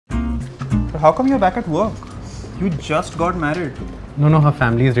how come you're back at work? You just got married. No, her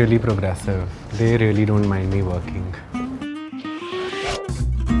family is really progressive. They really don't mind me working.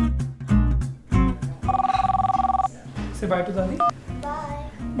 Say bye to Dadi. Bye.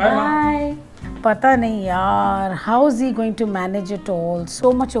 Bye, Mom. Pata nahi yaar, how is he going to manage it all?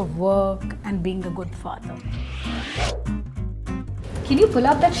 So much of work and being a good father. Can you pull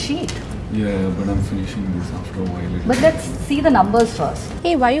up that sheet? Yeah, but I'm finishing this after a while. But let's see the numbers first.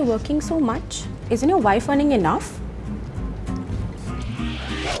 Hey, why are you working so much? Isn't your wife earning enough?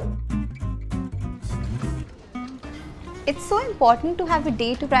 It's so important to have a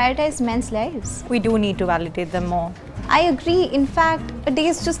day to prioritize men's lives. We do need to validate them more. I agree. In fact, a day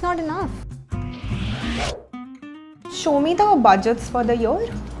is just not enough. Show me the budgets for the year.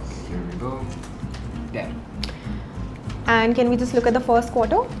 Here we go. Yeah. And can we just look at the first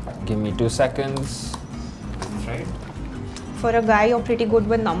quarter? Give me 2 seconds. That's right. For a guy, you're pretty good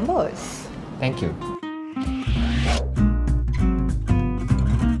with numbers. Thank you.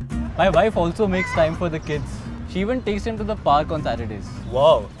 My wife also makes time for the kids. She even takes them to the park on Saturdays.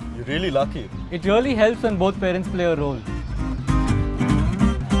 Wow, you're really lucky. It really helps when both parents play a role.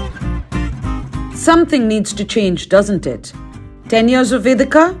 Something needs to change, doesn't it? 10 years of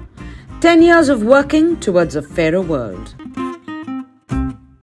Vedika, 10 years of working towards a fairer world.